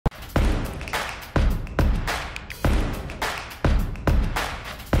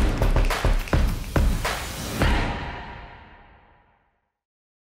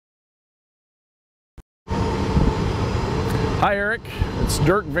Hi Eric, it's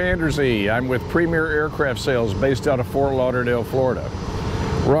Dirk Vanderzee. I'm with Premier Aircraft Sales based out of Fort Lauderdale, Florida.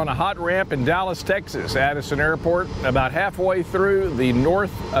 We're on a hot ramp in Dallas, Texas, Addison Airport, about halfway through the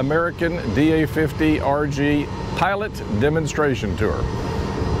North American DA-50RG pilot demonstration tour.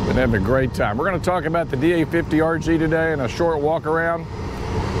 Been having a great time. We're going to talk about the DA-50RG today in a short walk around.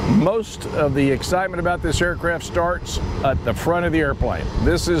 Most of the excitement about this aircraft starts at the front of the airplane.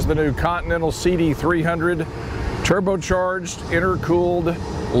 This is the new Continental CD300 turbocharged, intercooled,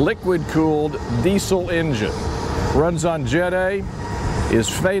 liquid-cooled diesel engine. Runs on Jet A, is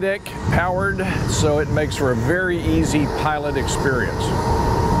FADEC powered, so it makes for a very easy pilot experience.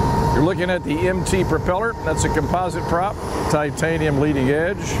 You're looking at the MT propeller. That's a composite prop, titanium leading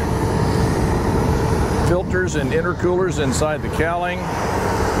edge. Filters and intercoolers inside the cowling.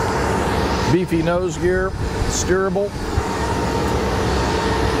 Beefy nose gear, steerable.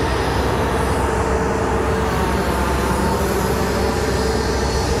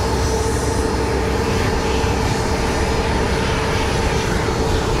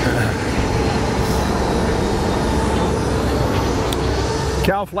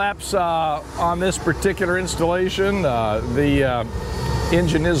 Cow flaps on this particular installation. The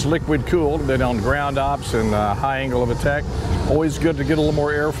engine is liquid cooled, but on ground ops and high angle of attack, always good to get a little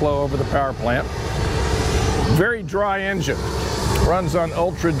more airflow over the power plant. Very dry engine, runs on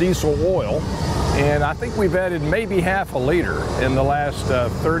ultra diesel oil, and I think we've added maybe half a liter in the last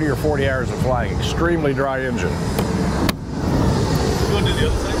 30 or 40 hours of flying. Extremely dry engine. You want to do the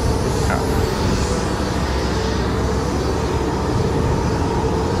other side?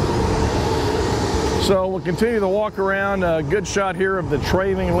 So we'll continue the walk around. A good shot here of the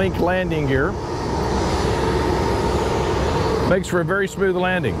trailing link landing gear. Makes for a very smooth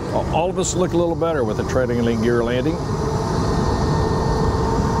landing. All of us look a little better with a trailing link gear landing.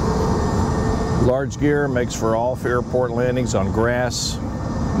 Large gear makes for off airport landings on grass.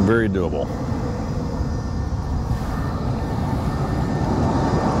 Very doable.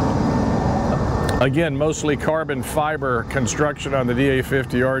 Again, mostly carbon fiber construction on the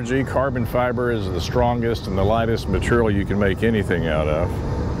DA-50RG. Carbon fiber is the strongest and the lightest material you can make anything out of.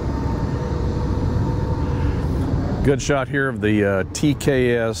 Good shot here of the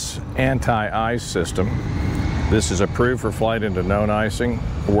TKS anti-ice system. This is approved for flight into known icing.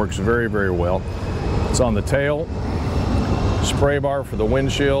 It works very, very well. It's on the tail, spray bar for the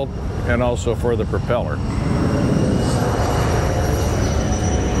windshield, and also for the propeller.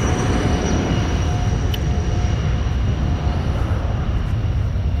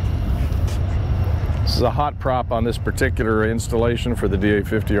 This is a hot prop on this particular installation for the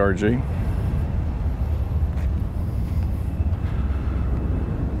DA-50RG.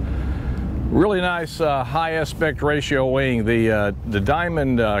 Really nice high aspect ratio wing. The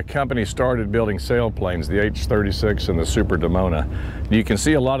Diamond company started building sailplanes, the H-36 and the Super Dimona. You can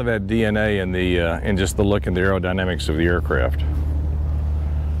see a lot of that DNA in just the look and the aerodynamics of the aircraft.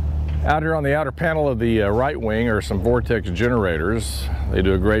 Out here on the outer panel of the right wing are some vortex generators. They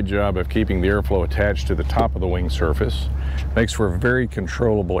do a great job of keeping the airflow attached to the top of the wing surface. Makes for a very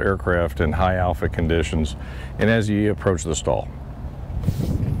controllable aircraft in high alpha conditions and as you approach the stall.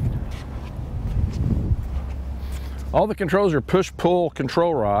 All the controls are push-pull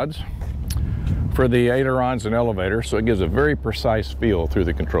control rods for the ailerons and elevator, so it gives a very precise feel through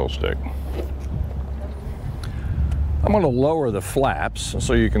the control stick. I'm going to lower the flaps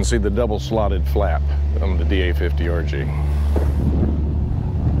so you can see the double slotted flap on the DA-50RG.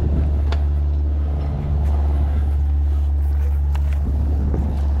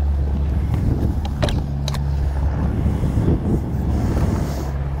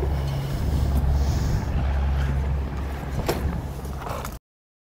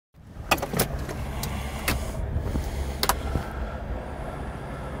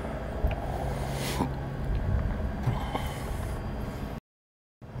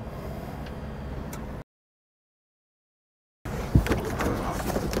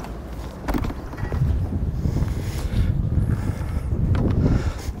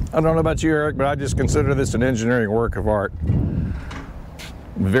 I don't know about you, Eric, but I just consider this an engineering work of art.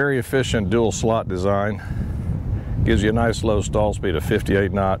 Very efficient dual slot design. Gives you a nice low stall speed of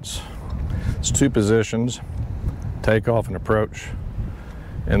 58 knots. It's two positions, takeoff and approach.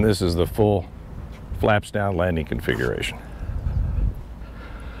 And this is the full flaps down landing configuration.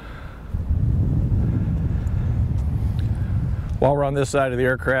 While we're on this side of the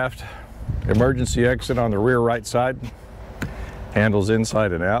aircraft, emergency exit on the rear right side. Handles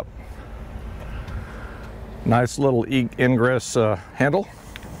inside and out. Nice little ingress handle.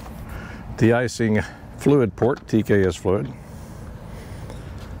 De-icing fluid port, TKS fluid.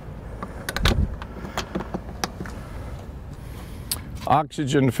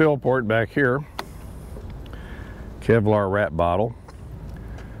 Oxygen fill port back here. Kevlar wrap bottle.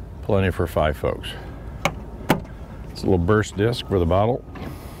 Plenty for 5 folks. It's a little burst disc for the bottle.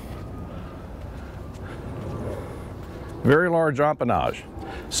 Very large empennage.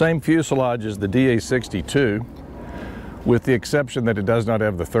 Same fuselage as the DA-62, with the exception that it does not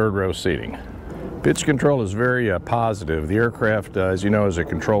have the 3rd row seating. Pitch control is very positive. The aircraft, as you know, is a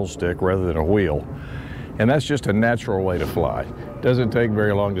control stick rather than a wheel. And that's just a natural way to fly. It doesn't take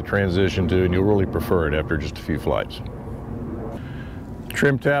very long to transition to, and you'll really prefer it after just a few flights.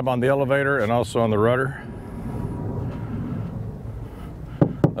 Trim tab on the elevator and also on the rudder.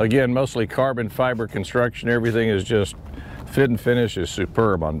 Again, mostly carbon fiber construction. Everything is just fit and finish is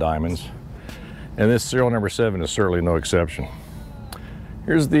superb on Diamonds. And this serial number 7 is certainly no exception.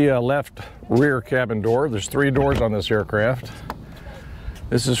 Here's the left rear cabin door. There's 3 doors on this aircraft.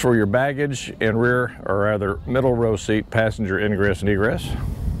 This is for your baggage and rear, or rather middle row seat passenger ingress and egress.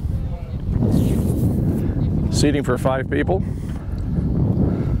 Seating for 5 people.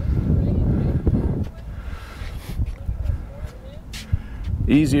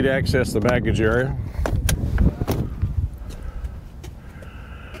 Easy to access the baggage area.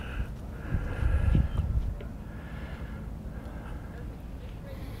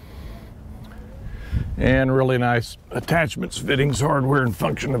 And really nice attachments, fittings, hardware, and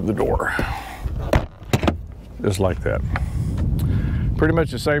function of the door. Just like that. Pretty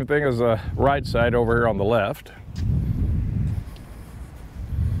much the same thing as the right side over here on the left.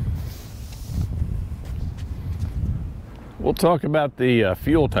 We'll talk about the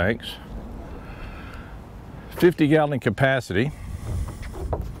fuel tanks. 50-gallon capacity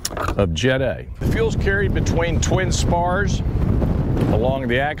of Jet A. The fuel's carried between twin spars along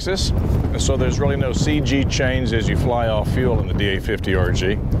the axis, so there's really no CG change as you fly off fuel in the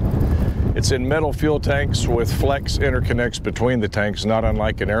DA-50RG. It's in metal fuel tanks with flex interconnects between the tanks, not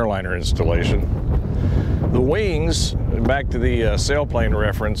unlike an airliner installation. The wings, back to the sailplane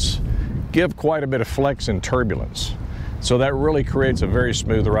reference, give quite a bit of flex and turbulence. So that really creates a very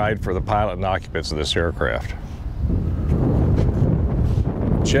smooth ride for the pilot and occupants of this aircraft.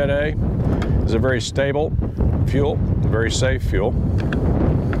 Jet A is a very stable fuel, very safe fuel,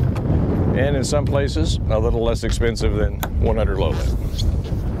 and in some places a little less expensive than 100 low level.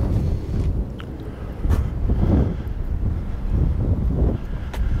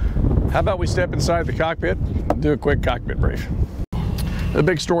 How about we step inside the cockpit and do a quick cockpit brief. The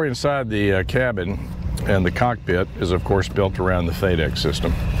big story inside the cabin and the cockpit is of course built around the FADEC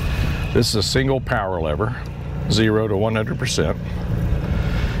system. This is a single power lever, 0 to 100%.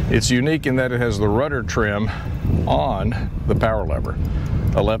 It's unique in that it has the rudder trim on the power lever,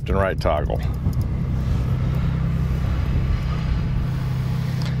 a left and right toggle.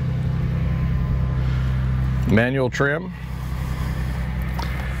 Manual trim.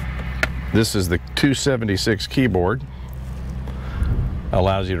 This is the 276 keyboard.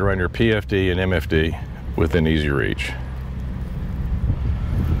 Allows you to run your PFD and MFD within easy reach.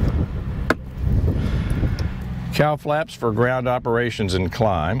 Cow flaps for ground operations and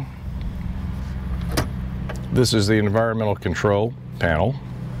climb. This is the environmental control panel.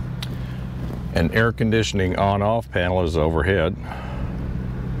 An air conditioning on-off panel is overhead.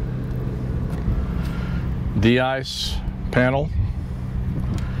 De-ice panel.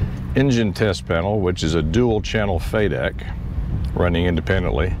 Engine test panel, which is a dual channel FADEC running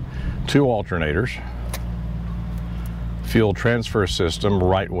independently. 2 alternators. Fuel transfer system,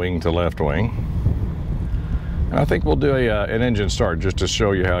 right wing to left wing. And I think we'll do an engine start just to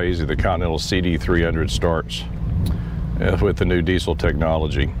show you how easy the Continental CD300 starts with the new diesel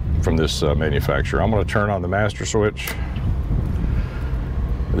technology from this manufacturer. I'm going to turn on the master switch.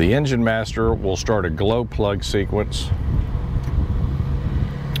 The engine master will start a glow plug sequence.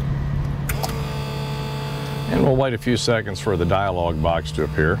 And we'll wait a few seconds for the dialog box to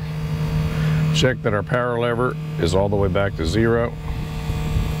appear. Check that our power lever is all the way back to 0.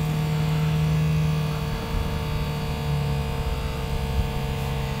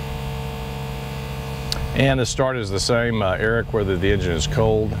 And the start is the same, Eric, whether the engine is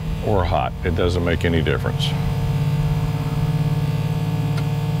cold or hot. It doesn't make any difference.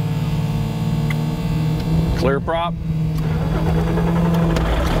 Clear prop.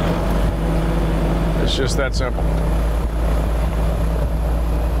 It's just that simple.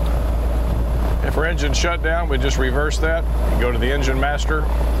 If our engine shut down, we just reverse that, go to the engine master,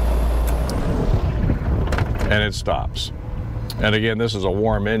 and it stops. And again, this is a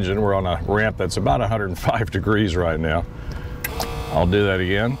warm engine. We're on a ramp that's about 105 degrees right now. I'll do that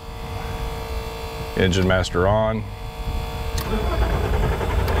again. Engine master on.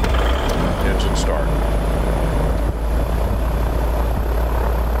 Engine start.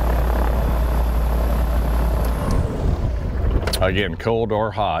 Again, cold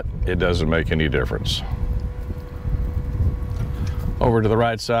or hot, it doesn't make any difference. Over to the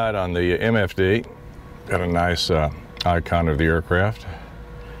right side on the MFD, got a nice icon of the aircraft.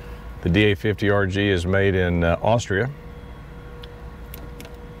 The DA-50RG is made in Austria.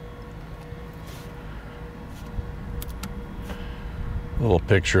 A little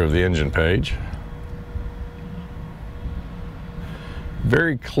picture of the engine page.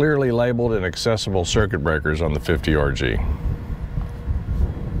 Very clearly labeled and accessible circuit breakers on the 50RG.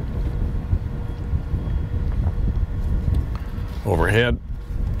 Overhead,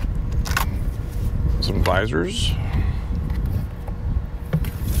 some visors.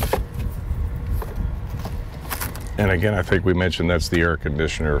 And again, I think we mentioned that's the air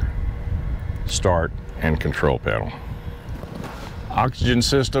conditioner start and control panel. Oxygen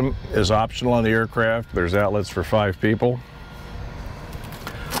system is optional on the aircraft. There's outlets for 5 people.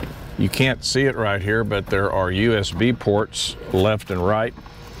 You can't see it right here, but there are USB ports left and right,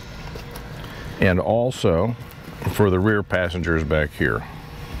 and also for the rear passengers back here.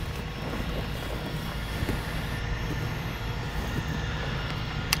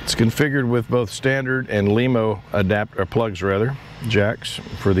 It's configured with both standard and LEMO plugs jacks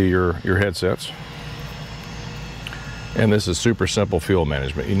for your headsets. And this is super simple fuel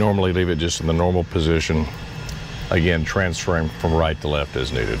management. You normally leave it just in the normal position, again transferring from right to left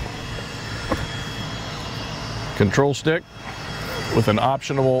as needed. Control stick with an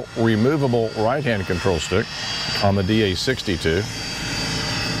optional removable right-hand control stick on the DA-62.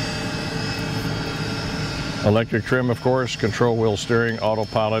 Electric trim, of course, control wheel steering,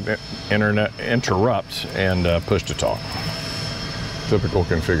 autopilot, interrupt, and push to talk. Typical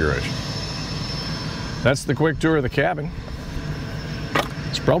configuration. That's the quick tour of the cabin.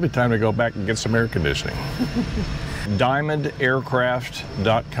 It's probably time to go back and get some air conditioning.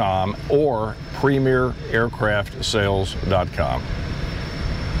 DiamondAircraft.com or PremierAircraftSales.com.